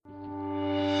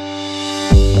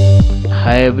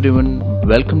Hi everyone,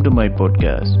 welcome to my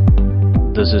podcast.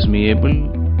 This is me Abel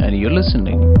and you're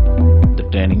listening The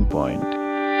Turning Point.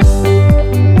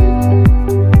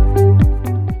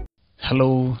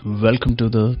 Hello, welcome to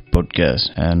the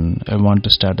podcast, and I want to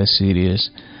start a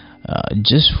series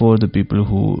just for the people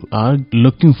who are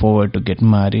looking forward to get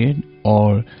married,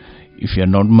 or if you're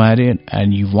not married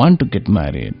and you want to get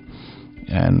married.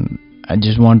 And I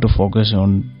just want to focus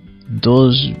on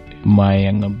those my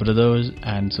younger brothers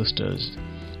and sisters,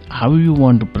 how you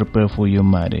want to prepare for your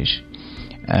marriage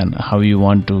and how you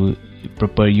want to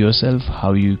prepare yourself,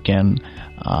 how you can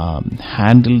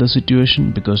handle the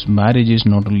situation, because marriage is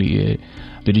not only a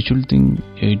spiritual thing,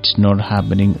 it's not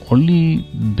happening only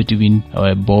between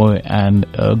a boy and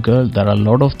a girl. There are a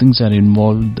lot of things are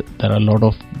involved, there are a lot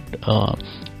of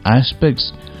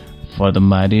aspects for the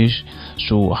marriage.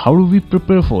 So how do we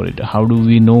prepare for it? How do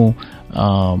we know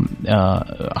how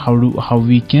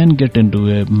we can get into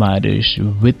a marriage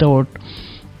without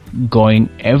going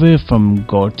away from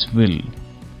God's will?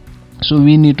 So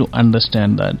we need to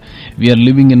understand that we are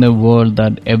living in a world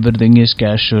that everything is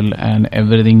casual and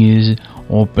everything is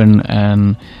open,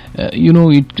 and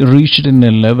it reached in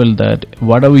a level that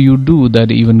whatever you do, that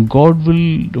even God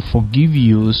will forgive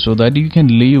you, so that you can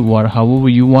live however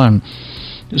you want.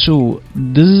 So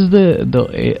this is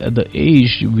the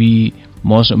age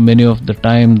many of the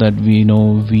time that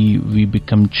we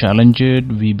become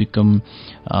challenged, we become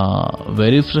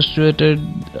very frustrated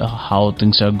how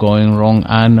things are going wrong,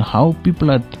 and how people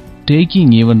are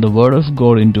taking even the word of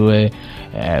God into a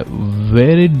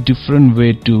very different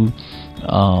way to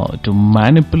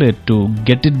manipulate, to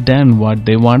get it done what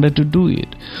they wanted to do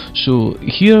it. So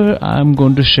here I'm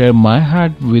going to share my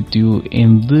heart with you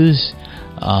in this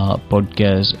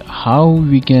podcast, how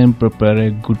we can prepare a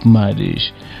good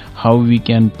marriage, how we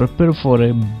can prepare for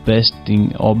a best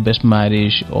thing or best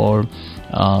marriage, or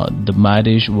the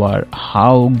marriage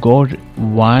how God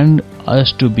wants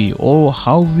us to be, or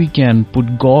how we can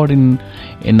put God in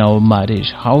our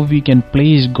marriage, how we can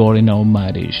place God in our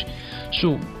marriage.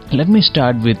 So let me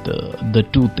start with the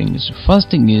two things. First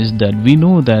thing is that we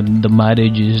know that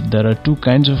there are two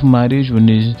kinds of marriage. One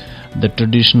is the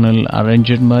traditional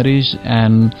arranged marriage,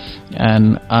 and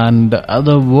the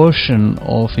other version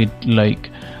of it, like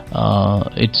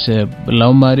it's a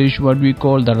love marriage, what we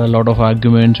call. There are a lot of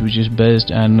arguments which is best,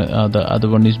 and the other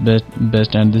one is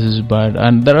best and this is bad,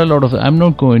 and there are a lot of, I'm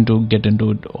not going to get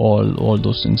into it, all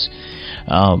those things.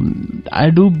 I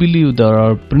do believe there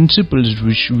are principles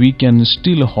which we can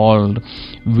still hold,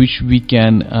 which we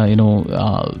can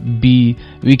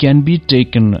we can be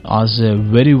taken as a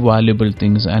very valuable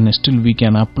things, and still we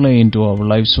can apply into our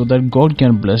life, so that God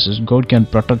can bless us, God can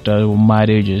protect our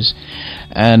marriages.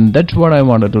 And that's what I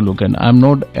wanted to look at. I'm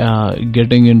not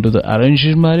getting into the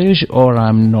arranged marriage, or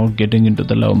I'm not getting into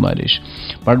the love marriage,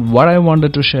 but what I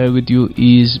wanted to share with you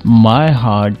is my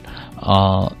heart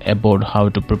about how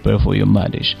to prepare for your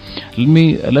marriage.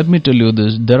 Let me tell you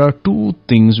this. There are two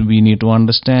things we need to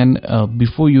understand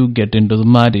before you get into the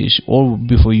marriage, or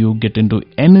before you get into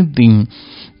anything,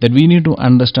 that we need to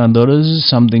understand. There is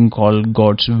something called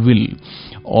God's will,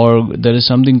 or there is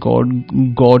something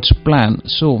called God's plan.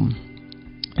 So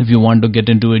if you want to get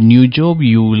into a new job,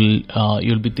 you'll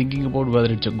be thinking about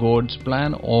whether it's a God's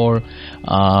plan or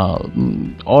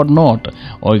not.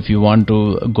 Or if you want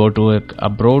to go to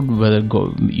abroad,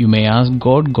 you may ask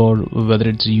God whether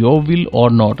it's your will or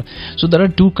not. So there are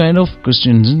two kind of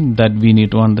Christians that we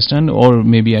need to understand, or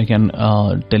maybe I can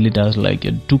tell it as like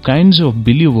two kinds of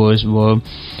believers were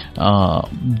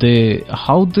their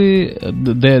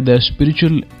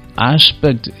spiritual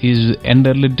aspect is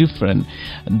entirely different.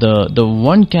 The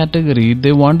one category,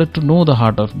 they wanted to know the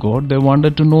heart of God, they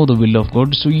wanted to know the will of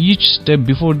God. So each step,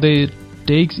 before they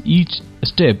take each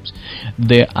steps,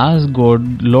 they ask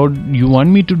God, Lord, you want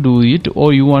me to do it,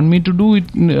 or you want me to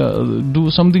do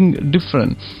something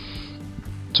different?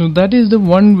 So that is the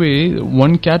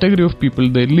one category of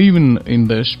people, they live in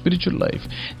their spiritual life.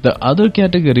 The other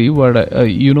category,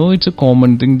 it's a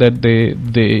common thing that they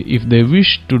if they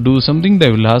wish to do something,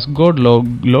 they will ask God,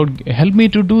 Lord, help me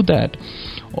to do that,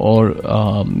 or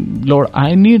Lord,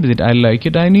 I need it, I like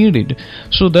it, I need it.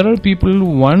 So there are people,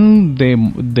 they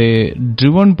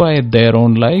driven by their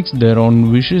own likes, their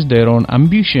own wishes, their own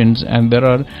ambitions, and there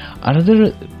are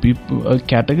another people, a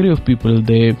category of people,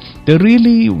 they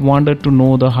really wanted to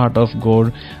know the heart of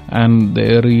God, and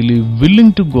they're really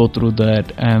willing to go through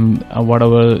that, and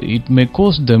whatever it may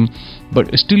cost them,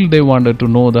 but still they wanted to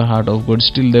know the heart of God,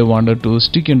 still they wanted to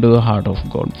stick into the heart of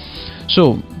God.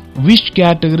 So which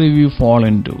category we fall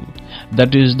into,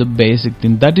 that is the basic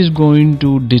thing that is going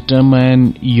to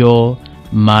determine your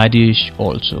marriage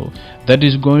also. That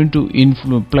is going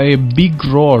to play a big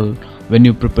role when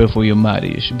you prepare for your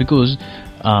marriage, because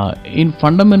in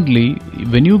fundamentally,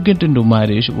 when you get into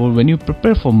marriage or when you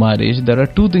prepare for marriage, there are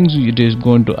two things it is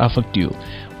going to affect you.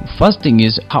 First thing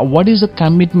is what is the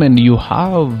commitment you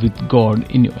have with God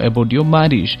about your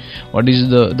marriage. What is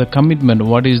the commitment,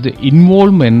 what is the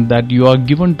involvement that you are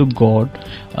given to God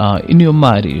in your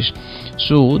marriage.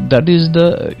 So that is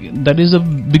the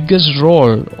biggest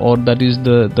role, or that is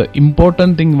the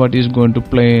important thing what is going to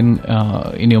play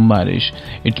in your marriage.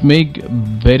 It make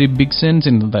very big sense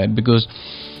in that, because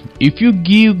if you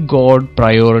give God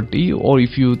priority, or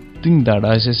if you think that,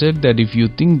 as I said, that if you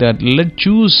think that let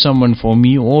choose someone for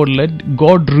me, or let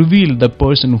God reveal the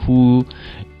person who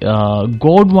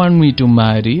God want me to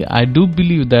marry, I do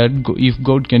believe that if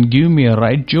God can give me a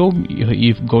right job,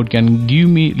 if God can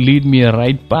lead me a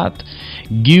right path,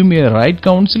 give me a right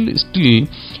counsel, still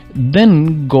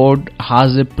then God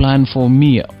has a plan for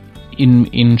me.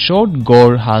 In short,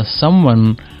 God has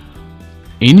someone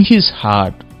in his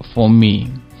heart for me.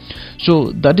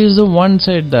 So that is the one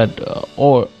side, that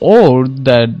or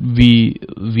that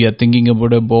we are thinking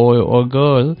about a boy or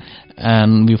girl,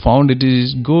 and we found it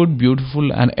is good,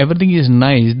 beautiful, and everything is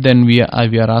nice. Then we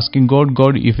are asking God,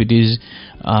 if it is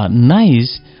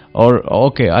nice, or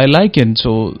okay, I like it,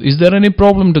 so is there any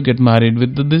problem to get married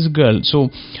with this girl? So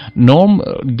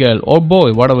girl or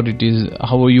boy, whatever it is,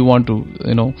 however you want to,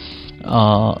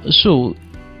 so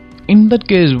in that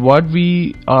case, what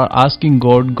we are asking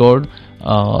God,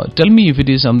 tell me if it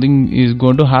is something is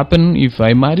going to happen if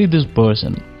I marry this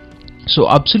person. So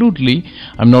absolutely,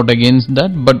 I'm not against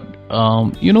that, but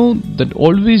that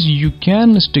always you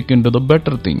can stick into the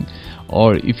better thing.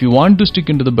 Or if you want to stick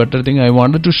into the better thing, I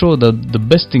wanted to show the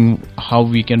best thing, how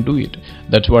we can do it.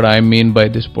 That's what I mean by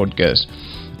this podcast.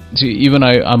 See, even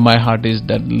my heart is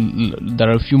that there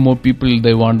are a few more people,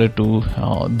 they wanted to,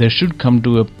 they should come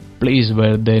to a place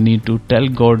where they need to tell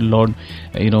God, Lord,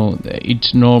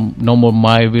 it's no more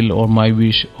my will or my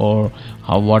wish, or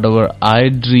whatever I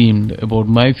dreamed about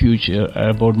my future,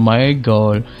 about my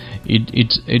goal.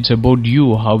 It's about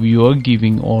you, how you are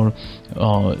giving, or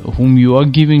whom you are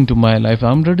giving to my life.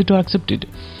 I'm ready to accept it.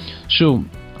 So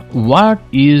what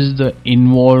is the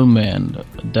involvement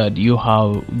that you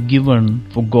have given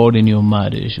for God in your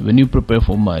marriage when you prepare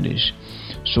for marriage?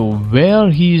 So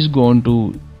where he is going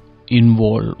to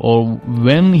involve, or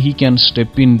when he can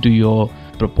step into your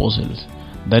proposals,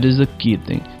 that is the key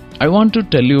thing. I want to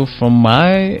tell you from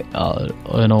my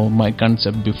my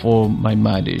concept before my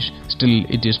marriage. Still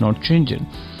it is not changing,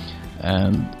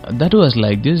 and that was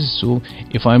like this. So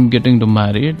if I'm getting to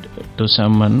married to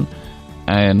someone,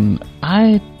 and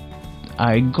I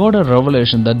got a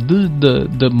revelation that this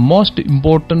the most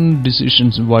important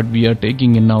decisions what we are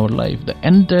taking in our life, the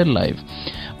entire life.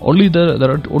 Only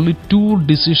there are only two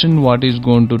decisions what is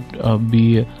going to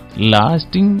be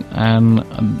lasting, and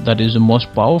that is the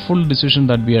most powerful decision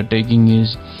that we are taking.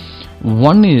 Is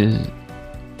one is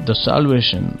the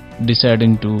salvation,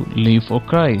 deciding to live for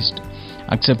Christ,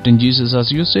 accepting Jesus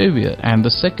as your Savior, and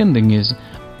the second thing is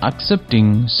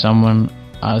accepting someone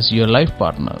as your life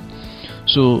partner.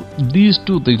 So these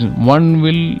two things, one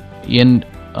will end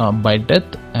by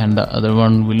death, and the other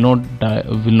one will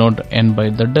not end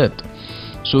by the death.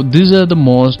 So these are the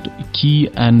most key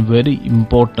and very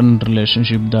important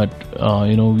relationship that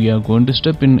we are going to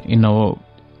step in our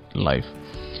life.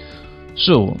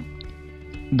 So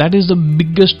that is the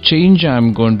biggest change I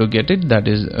am going to get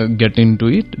into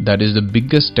it. That is the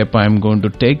biggest step I am going to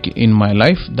take in my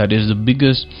life. That is the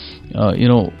biggest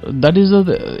that is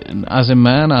as a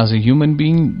man, as a human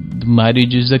being,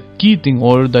 marriage is the key thing,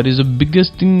 or that is the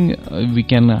biggest thing we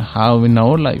can have in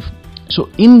our life. So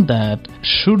in that,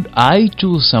 should I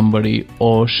choose somebody,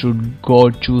 or should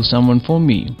God choose someone for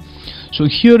me? So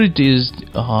here it is,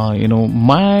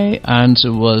 my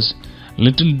answer was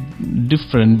little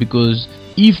different, because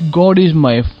if God is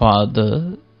my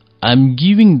father, I'm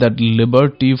giving that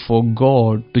liberty for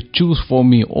God to choose for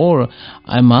me, or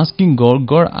I'm asking God,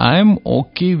 I'm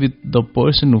okay with the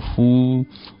person whom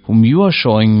you are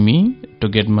showing me to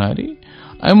get married.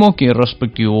 I'm okay,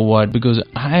 irrespective of what, because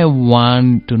I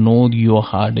want to know your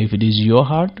heart. If it is your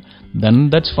heart,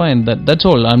 then that's fine. That's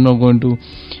all. I'm not going to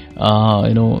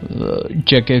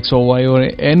check X or Y or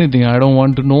anything. I don't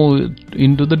want to know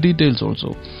into the details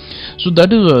also. So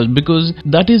that is because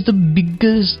that is the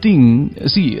biggest thing.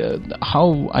 See,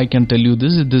 how I can tell you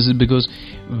this is because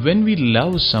when we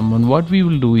love someone, what we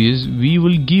will do is we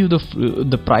will give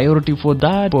the priority for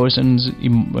that person's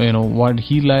what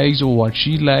he likes or what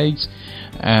she likes,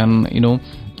 and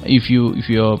if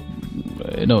you're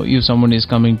if someone is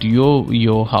coming to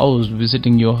your house,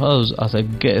 visiting your house as a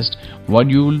guest, what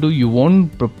you will do, you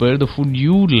won't prepare the food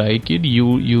you like it.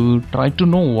 You try to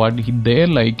know what they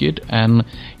like it, and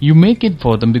you make it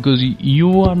for them, because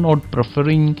you are not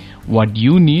preferring what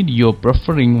you need, you're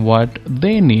preferring what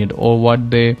they need, or what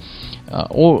they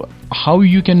or how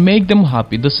you can make them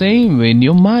happy. The same way in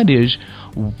your marriage,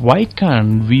 why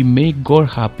can't we make God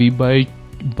happy by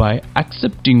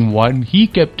accepting what he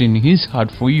kept in his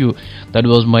heart for you? That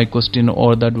was my question,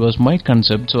 or that was my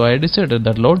concept. So I decided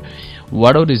that, Lord,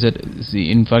 whatever is it, see,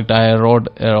 in fact I wrote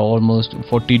almost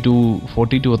 42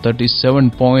 or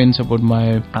 37 points about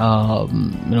my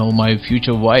my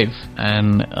future wife.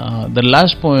 And the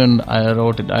last point I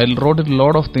wrote it a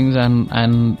lot of things,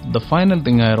 and the final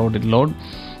thing I wrote it, Lord,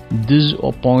 these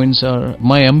points are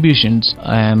my ambitions,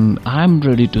 and I'm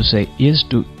ready to say yes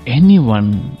to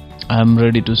anyone. I'm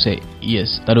ready to say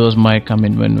yes. That was my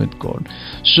commitment with God.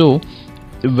 So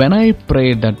when I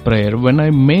prayed that prayer, when I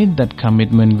made that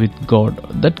commitment with God,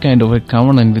 that kind of a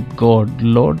covenant with God,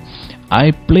 Lord,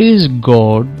 I place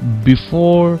God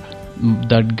before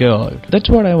that girl. That's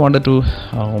what I wanted to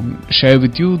share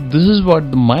with you. This is what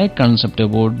my concept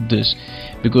about this.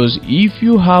 Because if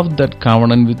you have that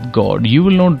covenant with God, you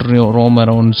will not roam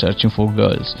around searching for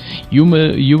girls. You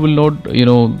will not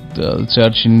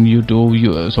search in YouTube,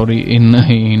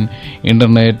 in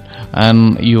internet,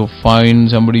 and you find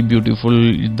somebody beautiful.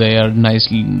 They are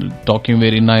nicely talking,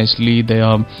 very nicely. They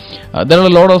are there are a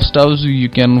lot of stuff you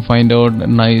can find out.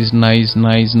 Nice.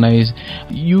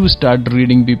 You start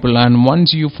reading people, and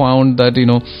once you found that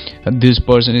this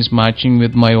person is matching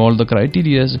with my all the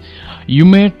criteria, you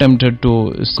may tempted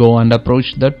to go and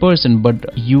approach that person,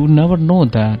 but you never know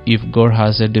that if God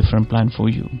has a different plan for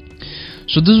you.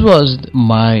 So this was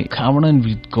my covenant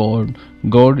with God.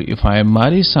 God, if I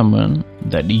marry someone,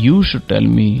 that you should tell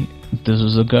me this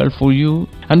is a girl for you.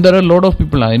 And there are a lot of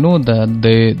people I know that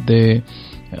they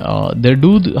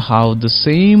do have the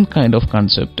same kind of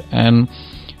concept, and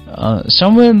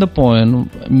somewhere in the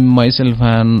point, myself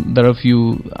and there are a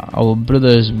few our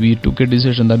brothers, we took a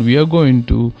decision that we are going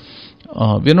to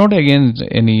we are not against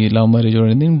any love marriage or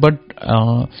anything, but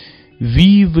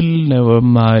we will never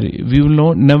marry. We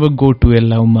will never go to a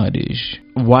love marriage.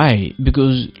 Why?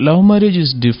 Because love marriage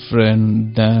is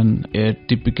different than a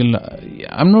typical.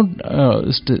 I'm not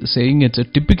saying it's a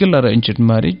typical arranged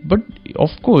marriage, but of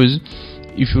course,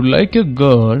 if you like a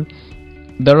girl,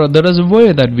 there is a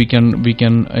way that we can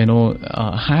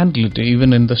handle it,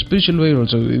 even in the spiritual way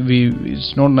also.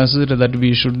 It's not necessary that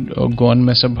we should go and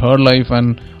mess up her life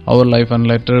and our life and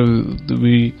later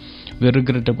we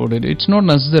regret about it. It's not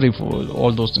necessary for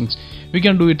all those things. We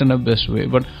can do it in a best way,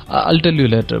 but I'll tell you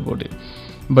later about it.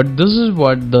 But this is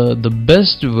what the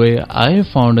best way I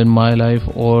found in my life,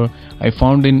 or I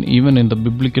found even in the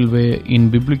biblical way, in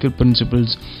biblical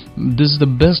principles. This is the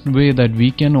best way that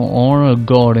we can honor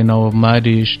God in our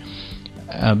marriage,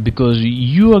 because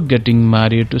you are getting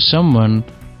married to someone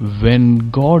when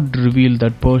God revealed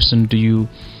that person to you.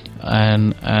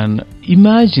 And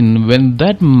imagine when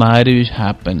that marriage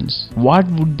happens, what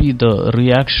would be the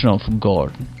reaction of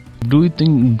God? Do you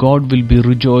think God will be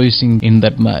rejoicing in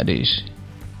that marriage?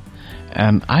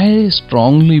 And I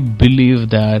strongly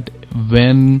believe that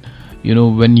when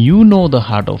you know the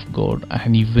heart of God,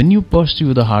 and when you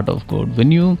pursue the heart of God, when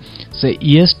you say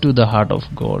yes to the heart of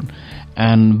God,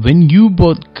 and when you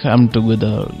both come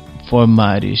together for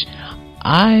marriage,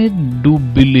 I do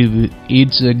believe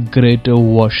it's a greater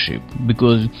worship,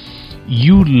 because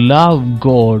you love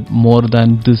God more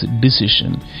than this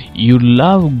decision. You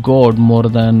love God more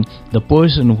than the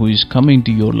person who is coming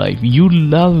to your life. You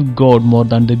love God more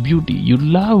than the beauty. You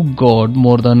love God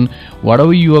more than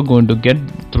whatever you are going to get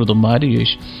through the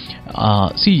marriage.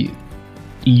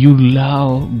 You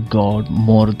love God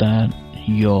more than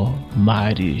your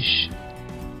marriage.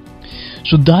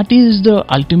 So that is the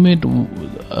ultimate,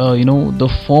 the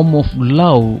form of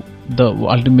love, the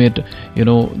ultimate,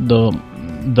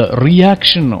 the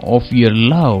reaction of your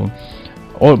love,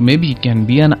 or maybe it can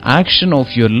be an action of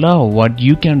your love, what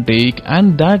you can take,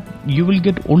 and that you will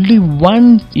get only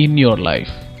once in your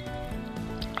life.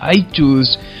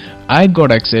 I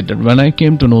got excited when I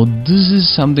came to know this is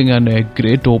something and a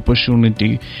great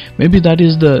opportunity. Maybe that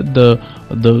is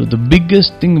the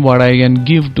biggest thing what I can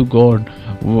give to God,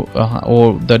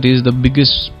 or that is the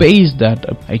biggest space that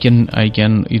I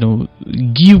can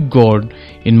give God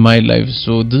in my life.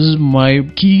 So this is my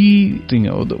key thing,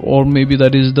 or maybe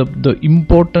that is the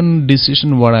important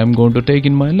decision what I'm going to take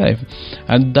in my life,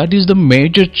 and that is the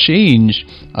major change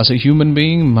as a human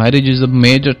being. Marriage is a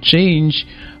major change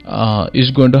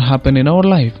is going to happen in our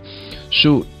life.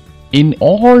 So in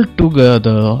all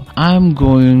together, I'm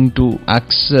going to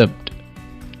accept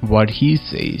what he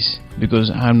says, because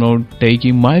I'm not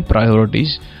taking my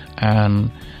priorities,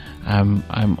 and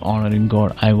I'm honoring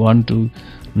God. I want to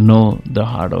know the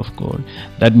heart of God.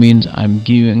 That means I'm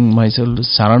giving myself,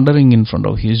 surrendering in front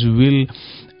of his will.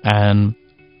 And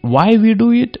why we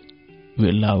do it?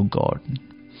 We love God.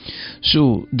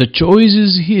 So the choice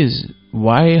is his.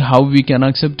 Why? How we can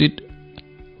accept it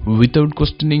without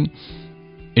questioning?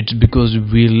 It's because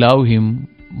we love him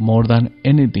more than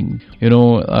anything.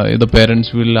 The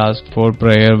parents will ask for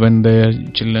prayer when their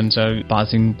children are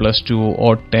passing +2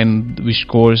 or 10, which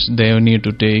course they need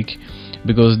to take,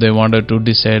 because they wanted to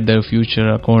decide their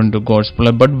future according to God's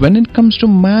plan. But when it comes to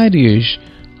marriage,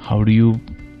 how do you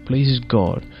please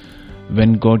God?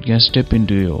 When God can step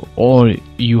into you, or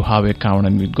you have a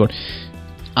covenant with God.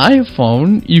 I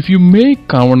found if you make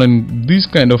covenant, this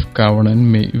kind of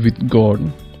covenant with God,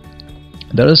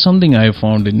 there is something I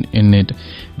found in it,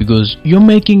 because you're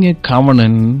making a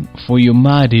covenant for your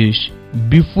marriage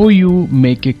before you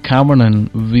make a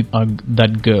covenant with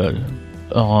that girl.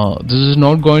 This is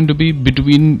not going to be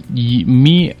between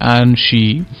me and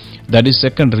she. That is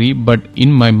secondary. But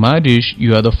in my marriage,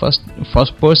 you are the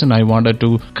first person I wanted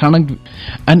to connect.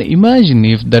 And imagine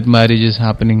if that marriage is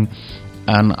happening,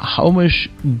 and how much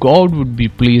God would be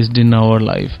pleased in our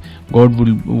life. God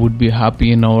would be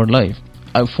happy in our life.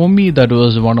 For me, that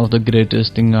was one of the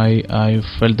greatest thing. I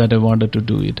felt that I wanted to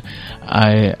do it.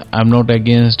 I'm not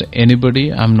against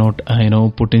anybody. I'm not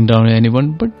putting down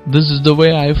anyone. But this is the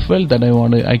way I felt that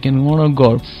I can honor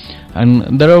God.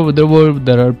 And there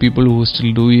are people who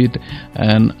still do it.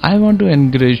 And I want to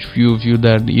encourage few of you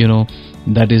that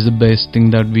that is the best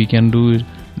thing that we can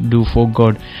do for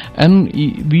God. And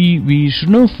we should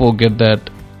not forget that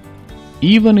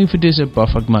even if it is a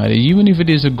perfect marriage, even if it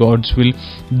is a God's will,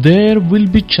 there will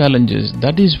be challenges.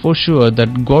 That is for sure,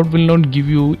 that God will not give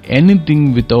you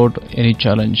anything without any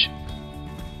challenge.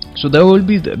 So there will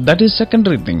be, that is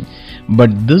secondary thing.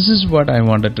 But this is what I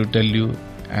wanted to tell you,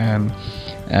 and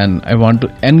I want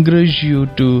to encourage you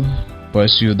to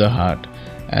pursue the heart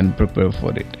and prepare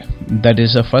for it. That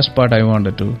is the first part I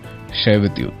wanted to share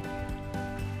with you.